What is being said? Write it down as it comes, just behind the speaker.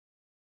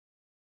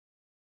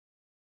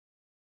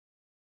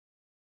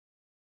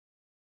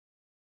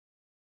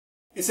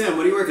Hey Sam,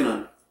 what are you working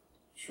on?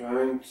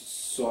 Trying to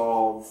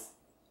solve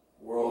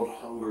world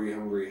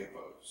hungry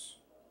hippos.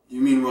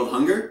 You mean world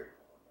hunger?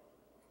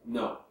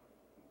 No.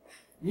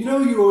 You know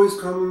you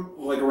always come,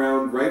 like,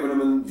 around right when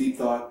I'm in deep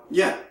thought?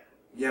 Yeah.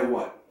 Yeah,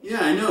 what?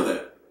 Yeah, I know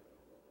that.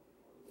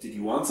 Did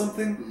you want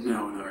something?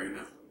 No, not right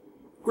now.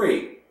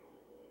 Great.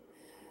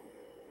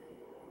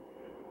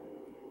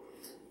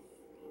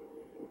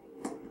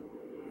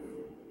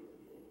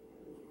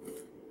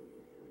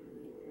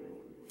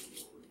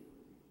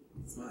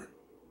 It's fine.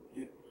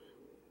 Yeah.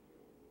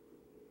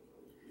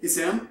 Hey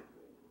Sam?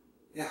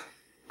 Yeah.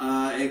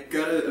 I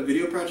got a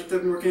video project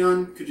I've been working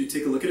on. Could you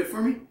take a look at it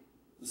for me?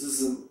 This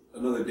isn't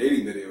another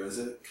dating video, is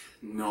it?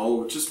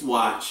 No, just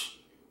watch.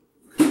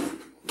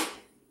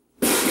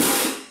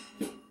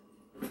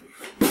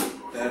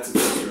 That's a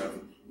picture of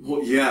him.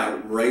 Well, yeah,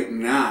 right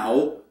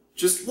now.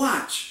 Just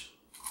watch.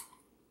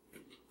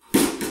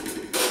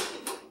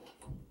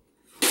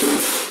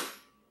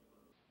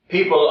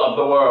 People of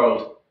the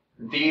world,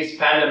 these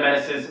panda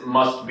menaces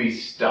must be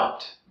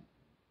stopped.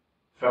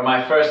 For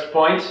my first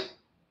point,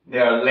 they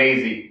are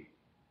lazy.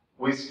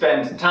 We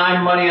spend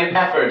time, money, and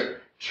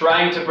effort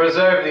trying to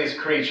preserve these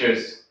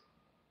creatures.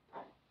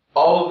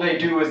 All they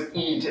do is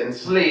eat and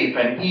sleep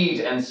and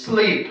eat and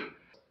sleep.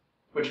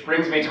 Which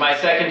brings me to my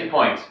second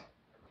point,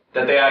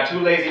 that they are too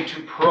lazy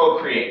to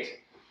procreate.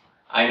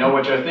 I know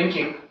what you're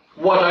thinking.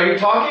 What are you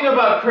talking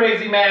about,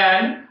 crazy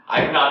man?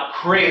 I'm not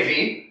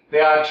crazy. They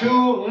are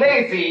too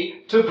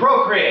lazy to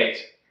procreate.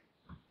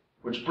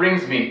 Which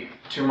brings me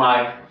to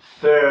my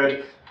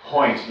third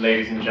point,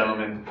 ladies and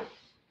gentlemen.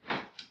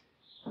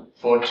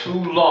 For too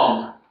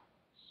long,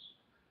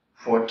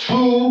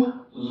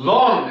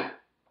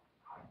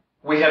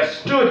 we have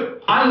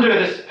stood under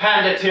this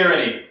panda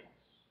tyranny.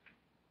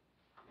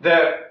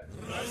 Their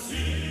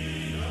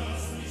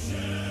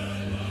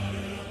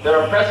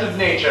oppressive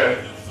nature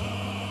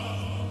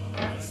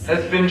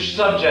has been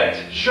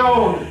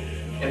shown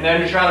in their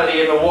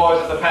neutrality in the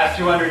wars of the past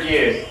 200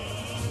 years.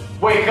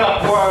 Wake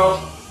up,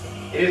 world!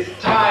 It is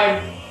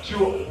time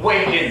to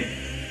awaken.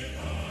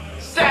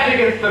 Stand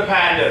against the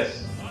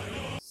pandas!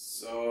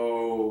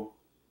 So,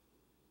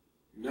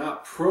 you're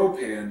not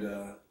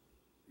pro-panda,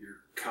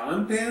 you're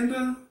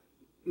con-panda?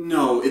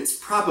 No, it's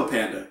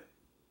Propapanda.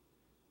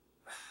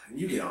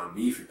 You get on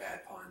me for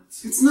bad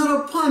puns. It's not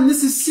a pun,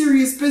 this is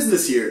serious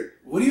business here.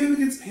 What do you have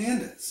against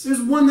pandas?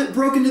 There's one that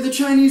broke into the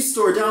Chinese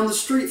store down the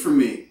street from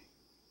me.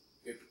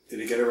 Did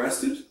he get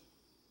arrested?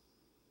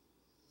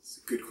 It's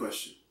a good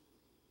question.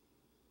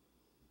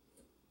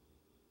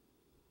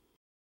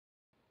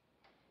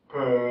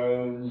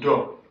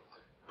 Panda.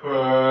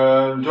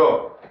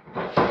 Panda.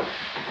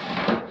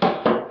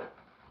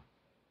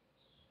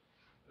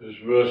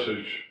 This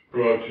message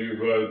brought to you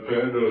by the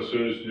Panda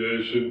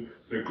Association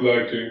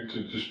neglecting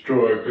to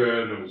destroy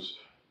pandas.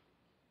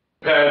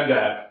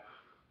 Pandap.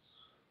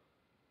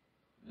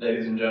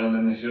 Ladies and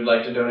gentlemen, if you'd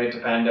like to donate to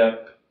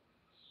Pandap,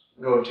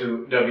 go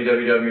to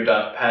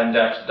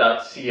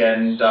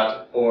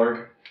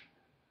www.pandap.cn.org.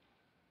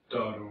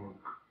 .org.